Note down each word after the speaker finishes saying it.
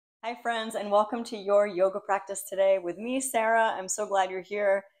Hi friends, and welcome to your yoga practice today with me, Sarah. I'm so glad you're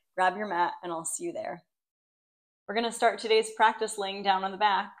here. Grab your mat and I'll see you there. We're going to start today's practice laying down on the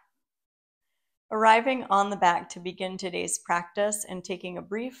back. Arriving on the back to begin today's practice and taking a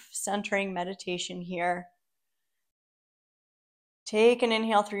brief centering meditation here. Take an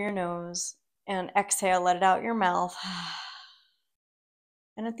inhale through your nose and exhale, let it out your mouth.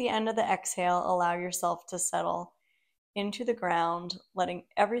 And at the end of the exhale, allow yourself to settle into the ground, letting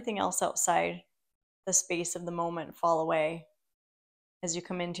everything else outside the space of the moment fall away as you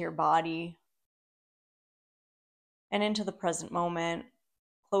come into your body and into the present moment,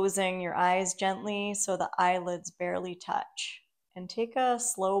 closing your eyes gently so the eyelids barely touch. And take a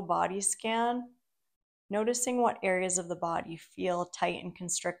slow body scan, noticing what areas of the body feel tight and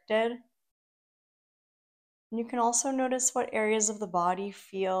constricted. And you can also notice what areas of the body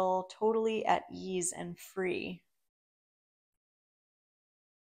feel totally at ease and free.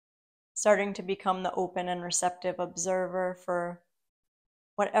 Starting to become the open and receptive observer for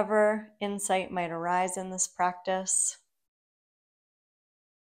whatever insight might arise in this practice.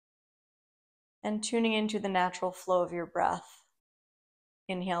 And tuning into the natural flow of your breath,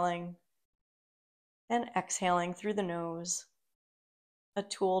 inhaling and exhaling through the nose, a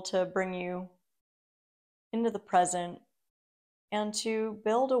tool to bring you into the present and to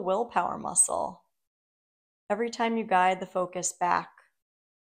build a willpower muscle. Every time you guide the focus back,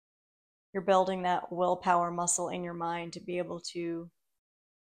 you're building that willpower muscle in your mind to be able to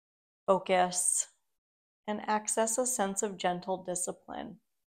focus and access a sense of gentle discipline.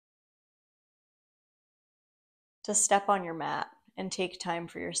 To step on your mat and take time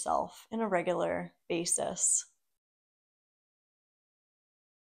for yourself in a regular basis.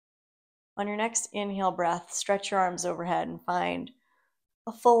 On your next inhale breath, stretch your arms overhead and find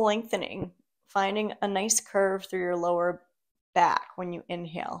a full lengthening, finding a nice curve through your lower back when you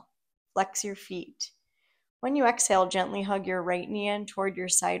inhale. Flex your feet. When you exhale, gently hug your right knee in toward your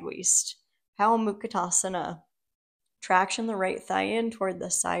side waist. Palamukkhasana. Traction the right thigh in toward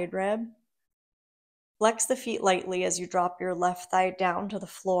the side rib. Flex the feet lightly as you drop your left thigh down to the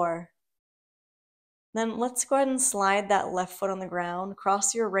floor. Then let's go ahead and slide that left foot on the ground.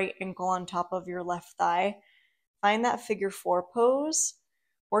 Cross your right ankle on top of your left thigh. Find that figure 4 pose.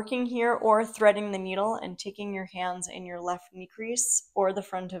 Working here or threading the needle and taking your hands in your left knee crease or the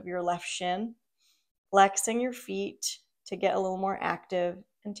front of your left shin. Flexing your feet to get a little more active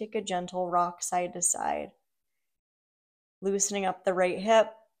and take a gentle rock side to side. Loosening up the right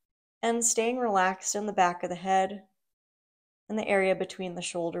hip and staying relaxed in the back of the head and the area between the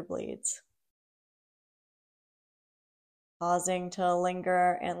shoulder blades. Pausing to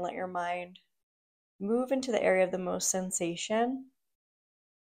linger and let your mind move into the area of the most sensation.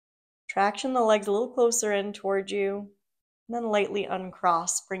 Traction the legs a little closer in toward you, and then lightly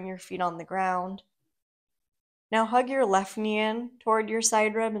uncross, bring your feet on the ground. Now hug your left knee in toward your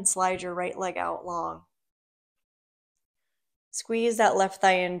side rib and slide your right leg out long. Squeeze that left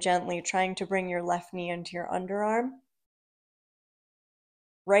thigh in gently, trying to bring your left knee into your underarm.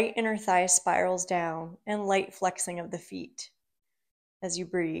 Right inner thigh spirals down and light flexing of the feet as you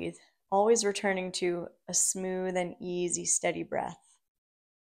breathe, always returning to a smooth and easy, steady breath.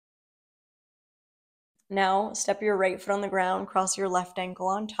 Now, step your right foot on the ground, cross your left ankle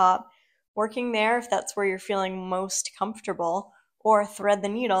on top, working there if that's where you're feeling most comfortable, or thread the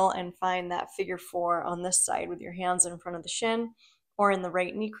needle and find that figure 4 on this side with your hands in front of the shin or in the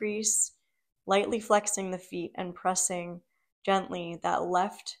right knee crease, lightly flexing the feet and pressing gently that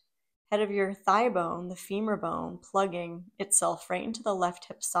left head of your thigh bone, the femur bone, plugging itself right into the left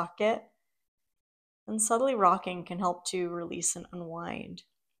hip socket. And subtly rocking can help to release and unwind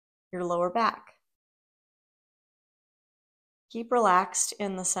your lower back. Keep relaxed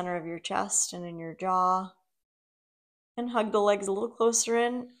in the center of your chest and in your jaw. And hug the legs a little closer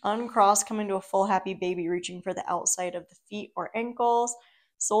in. Uncross, come into a full happy baby, reaching for the outside of the feet or ankles.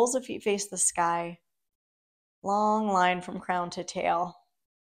 Soles of feet face the sky. Long line from crown to tail.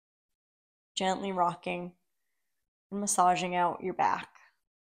 Gently rocking and massaging out your back.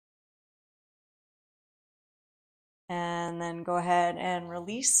 And then go ahead and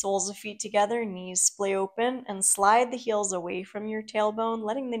release soles of feet together, knees splay open, and slide the heels away from your tailbone,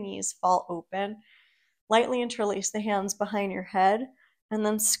 letting the knees fall open. Lightly interlace the hands behind your head, and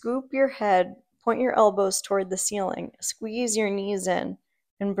then scoop your head, point your elbows toward the ceiling. Squeeze your knees in,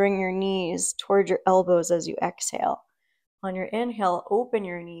 and bring your knees toward your elbows as you exhale. On your inhale, open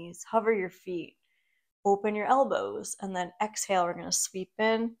your knees, hover your feet, open your elbows, and then exhale, we're going to sweep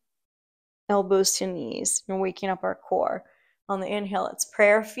in, elbows to knees. You're waking up our core. On the inhale, it's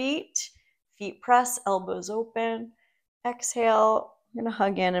prayer feet. Feet press, elbows open. Exhale, You're going to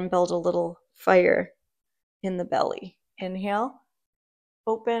hug in and build a little fire in the belly. Inhale,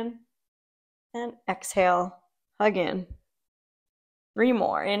 open, and exhale, hug in. 3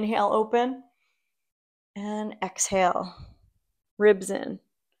 more. Inhale, open, and exhale. Ribs in.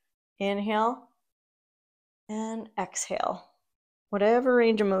 Inhale, and exhale. Whatever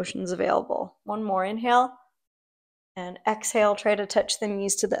range of motion is available. 1 more. Inhale, and exhale. Try to touch the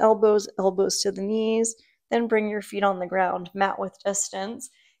knees to the elbows, elbows to the knees. Then bring your feet on the ground, mat width distance.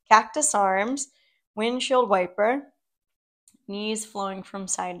 Cactus arms, windshield wiper, knees flowing from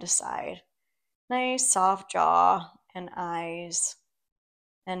side to side. Nice soft jaw and eyes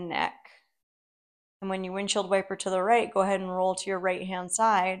and neck. And when you windshield wiper to the right, go ahead and roll to your right hand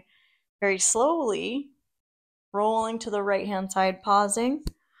side. Very slowly, rolling to the right hand side, pausing,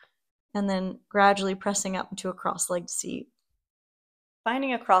 and then gradually pressing up into a cross-legged seat.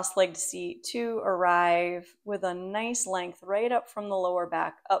 Finding a cross-legged seat to arrive with a nice length right up from the lower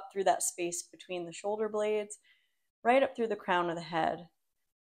back, up through that space between the shoulder blades, right up through the crown of the head.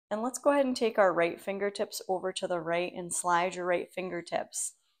 And let's go ahead and take our right fingertips over to the right and slide your right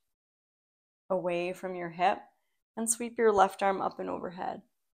fingertips away from your hip and sweep your left arm up and overhead.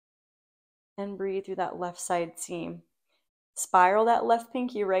 And breathe through that left side seam. Spiral that left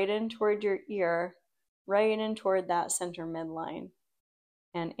pinky right in toward your ear, right in toward that center midline.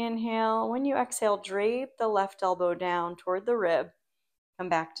 And inhale. When you exhale, drape the left elbow down toward the rib. Come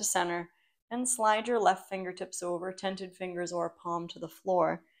back to center and slide your left fingertips over, tented fingers or palm to the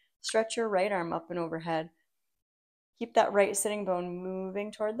floor. Stretch your right arm up and overhead. Keep that right sitting bone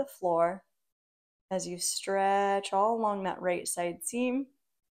moving toward the floor as you stretch all along that right side seam.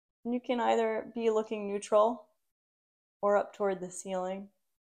 And you can either be looking neutral or up toward the ceiling.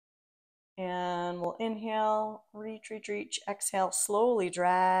 And we'll inhale, reach, reach, reach. Exhale, slowly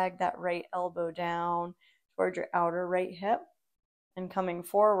drag that right elbow down toward your outer right hip. And coming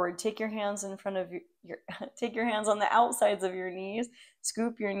forward, take your hands in front of take your hands on the outsides of your knees,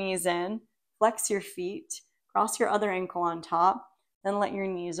 scoop your knees in, flex your feet, cross your other ankle on top, then let your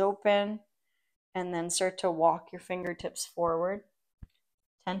knees open, and then start to walk your fingertips forward.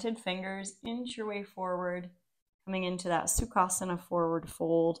 Tented fingers, inch your way forward, coming into that Sukhasana forward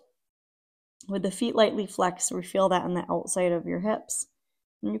fold. With the feet lightly flexed, we feel that on the outside of your hips.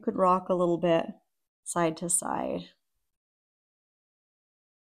 And you could rock a little bit side to side.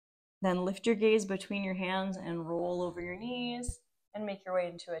 Then lift your gaze between your hands and roll over your knees and make your way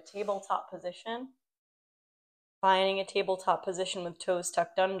into a tabletop position. Finding a tabletop position with toes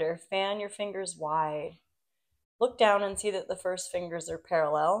tucked under, fan your fingers wide. Look down and see that the first fingers are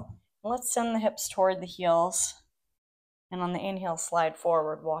parallel. And let's send the hips toward the heels. And on the inhale, slide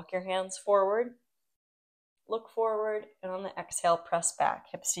forward. Walk your hands forward. Look forward. And on the exhale, press back,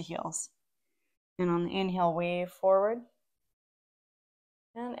 hips to heels. And on the inhale, wave forward.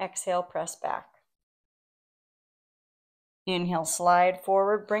 And exhale, press back. Inhale, slide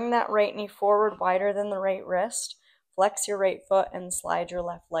forward. Bring that right knee forward, wider than the right wrist. Flex your right foot and slide your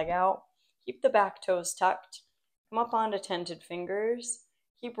left leg out. Keep the back toes tucked. Come up onto tented fingers.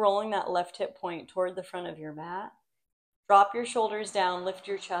 Keep rolling that left hip point toward the front of your mat. Drop your shoulders down, lift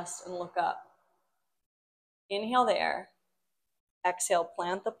your chest, and look up. Inhale there. Exhale,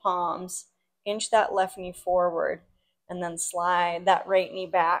 plant the palms. Inch that left knee forward. And then slide that right knee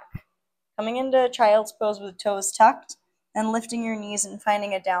back. Coming into child's pose with toes tucked. And lifting your knees and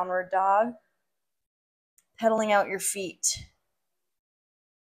finding a downward dog. Pedaling out your feet.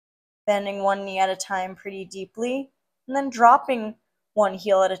 Bending one knee at a time pretty deeply. And then dropping one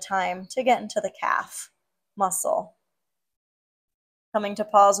heel at a time to get into the calf muscle. Coming to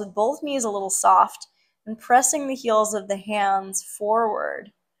pause with both knees a little soft and pressing the heels of the hands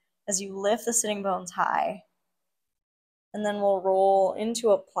forward as you lift the sitting bones high. And then we'll roll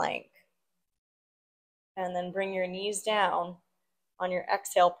into a plank. And then bring your knees down. On your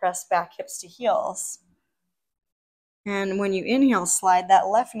exhale, press back hips to heels. And when you inhale, slide that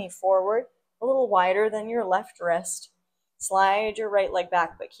left knee forward, a little wider than your left wrist. Slide your right leg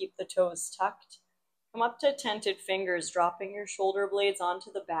back, but keep the toes tucked. Come up to tented fingers, dropping your shoulder blades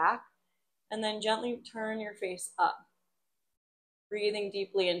onto the back, and then gently turn your face up. Breathing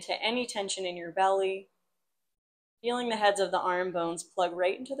deeply into any tension in your belly. Feeling the heads of the arm bones plug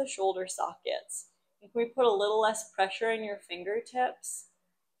right into the shoulder sockets. If we put a little less pressure in your fingertips,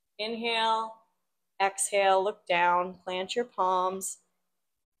 inhale, exhale, look down, plant your palms,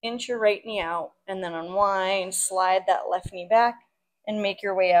 inch your right knee out, and then unwind, slide that left knee back, and make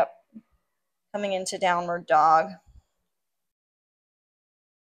your way up, coming into downward dog.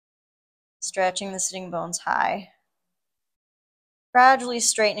 Stretching the sitting bones high. Gradually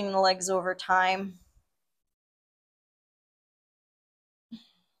straightening the legs over time.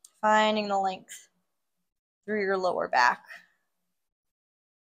 finding the length through your lower back.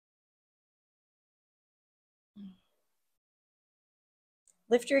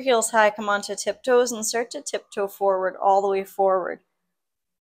 Lift your heels high, come onto tiptoes, and start to tiptoe forward, all the way forward,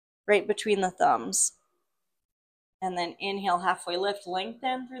 right between the thumbs. And then inhale, halfway lift,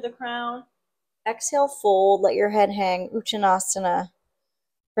 lengthen through the crown. Exhale, fold, let your head hang, Uttanasana.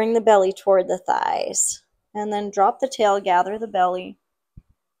 Bring the belly toward the thighs. And then drop the tail, gather the belly.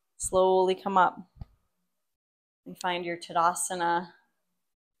 Slowly come up and find your Tadasana,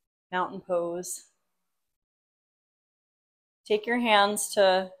 mountain pose. Take your hands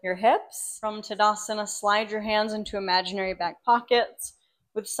to your hips. From Tadasana, slide your hands into imaginary back pockets.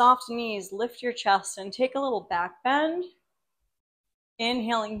 With soft knees, lift your chest and take a little back bend.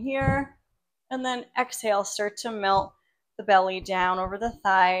 Inhaling here, and then exhale, start to melt the belly down over the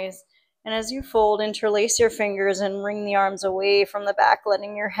thighs. And as you fold, interlace your fingers and bring the arms away from the back,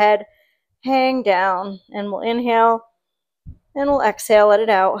 letting your head hang down. And we'll inhale, and we'll exhale, let it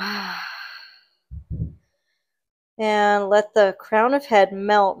out. And let the crown of head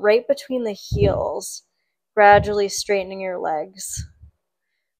melt right between the heels, gradually straightening your legs.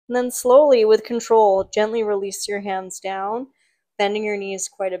 And then slowly, with control, gently release your hands down, bending your knees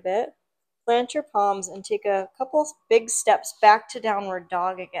quite a bit. Plant your palms and take a couple big steps back to downward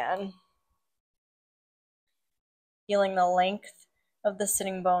dog again. Feeling the length of the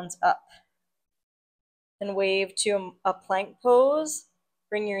sitting bones up. Then wave to a plank pose.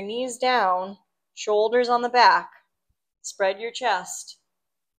 Bring your knees down, shoulders on the back. Spread your chest.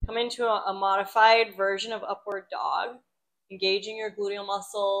 Come into a modified version of upward dog, engaging your gluteal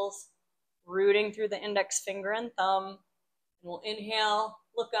muscles, rooting through the index finger and thumb. And we'll inhale,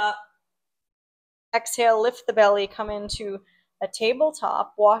 look up. Exhale, lift the belly, come into a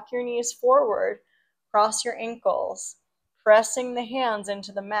tabletop. Walk your knees forward, cross your ankles, pressing the hands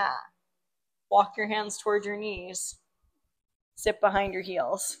into the mat. Walk your hands toward your knees. Sit behind your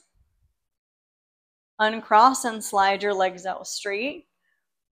heels. Uncross and slide your legs out straight.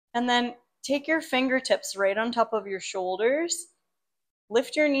 And then take your fingertips right on top of your shoulders.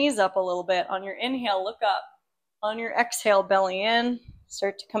 Lift your knees up a little bit. On your inhale, look up. On your exhale, belly in.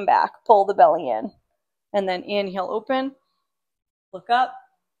 Start to come back. Pull the belly in. And then inhale, open. Look up.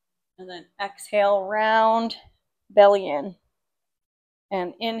 And then exhale, round. Belly in.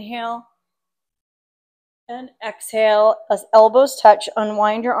 And inhale. And exhale. As elbows touch,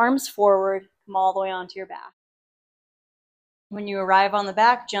 unwind your arms forward. Come all the way onto your back. When you arrive on the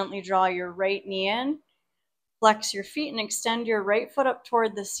back, gently draw your right knee in. Flex your feet and extend your right foot up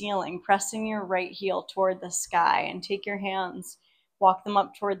toward the ceiling, pressing your right heel toward the sky. And take your hands, walk them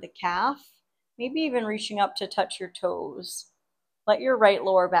up toward the calf, maybe even reaching up to touch your toes. Let your right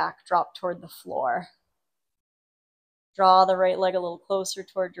lower back drop toward the floor. Draw the right leg a little closer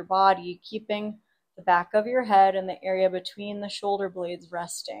toward your body, keeping the back of your head and the area between the shoulder blades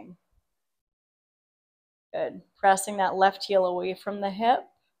resting. Good. Pressing that left heel away from the hip.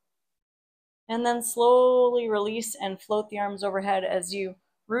 And then slowly release and float the arms overhead as you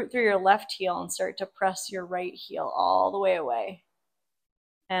root through your left heel and start to press your right heel all the way away.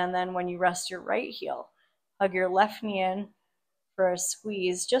 And then when you rest your right heel, hug your left knee in for a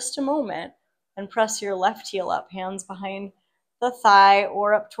squeeze, just a moment, and press your left heel up, hands behind the thigh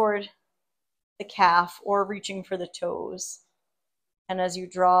or up toward the calf or reaching for the toes. And as you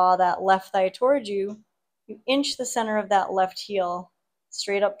draw that left thigh toward you, you inch the center of that left heel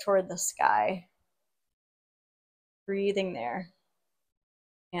straight up toward the sky. Breathing there.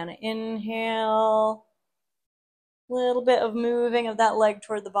 And inhale. Little bit of moving of that leg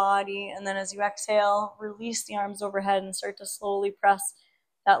toward the body. And then as you exhale, release the arms overhead and start to slowly press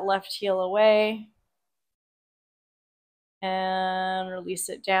that left heel away. And release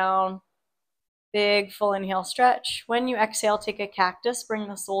it down. Big full inhale stretch. When you exhale, take a cactus. Bring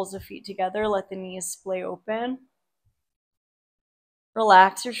the soles of feet together. Let the knees splay open.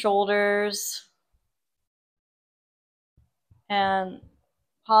 Relax your shoulders. And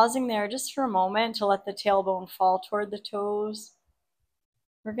pausing there just for a moment to let the tailbone fall toward the toes.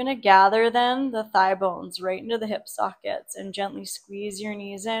 We're going to gather then the thigh bones right into the hip sockets and gently squeeze your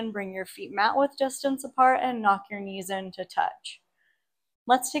knees in. Bring your feet mat width distance apart and knock your knees in to touch.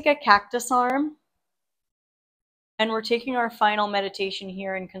 Let's take a cactus arm. And we're taking our final meditation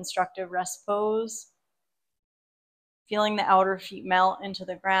here in constructive rest pose. Feeling the outer feet melt into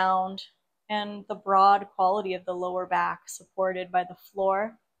the ground and the broad quality of the lower back supported by the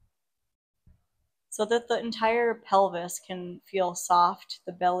floor so that the entire pelvis can feel soft.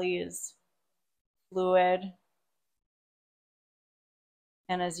 The belly is fluid.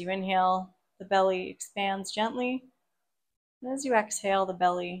 And as you inhale, the belly expands gently. And as you exhale, the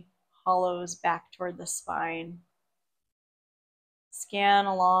belly hollows back toward the spine. Scan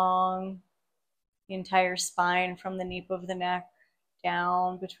along the entire spine from the nape of the neck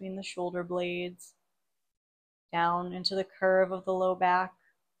down between the shoulder blades, down into the curve of the low back,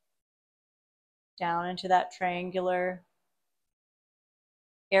 down into that triangular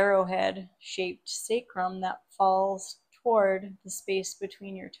arrowhead shaped sacrum that falls toward the space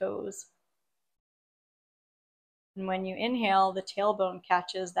between your toes. And when you inhale, the tailbone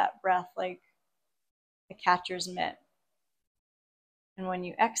catches that breath like a catcher's mitt. And when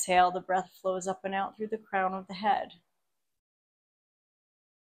you exhale, the breath flows up and out through the crown of the head.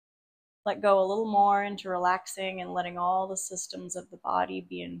 Let go a little more into relaxing and letting all the systems of the body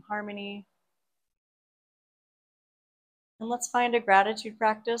be in harmony. And let's find a gratitude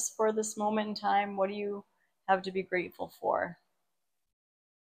practice for this moment in time. What do you have to be grateful for?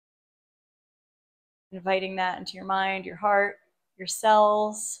 Inviting that into your mind, your heart, your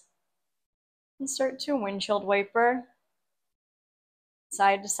cells. And start to windshield wiper,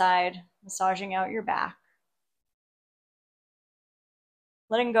 side to side, massaging out your back.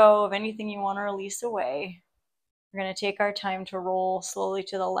 Letting go of anything you want to release away. We're going to take our time to roll slowly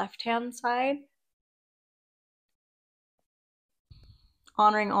to the left-hand side,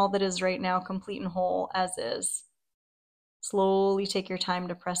 honoring all that is right now, complete and whole as is. Slowly take your time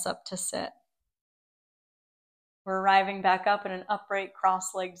to press up to sit. We're arriving back up in an upright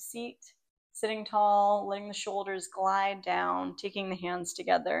cross-legged seat, sitting tall, letting the shoulders glide down, taking the hands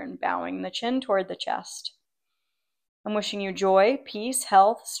together and bowing the chin toward the chest. I'm wishing you joy, peace,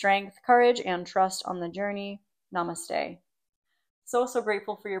 health, strength, courage, and trust on the journey. Namaste. So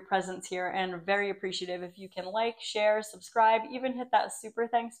grateful for your presence here and very appreciative if you can like, share, subscribe, even hit that super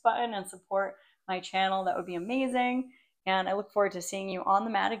thanks button and support my channel. That would be amazing. And I look forward to seeing you on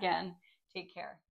the mat again. Take care.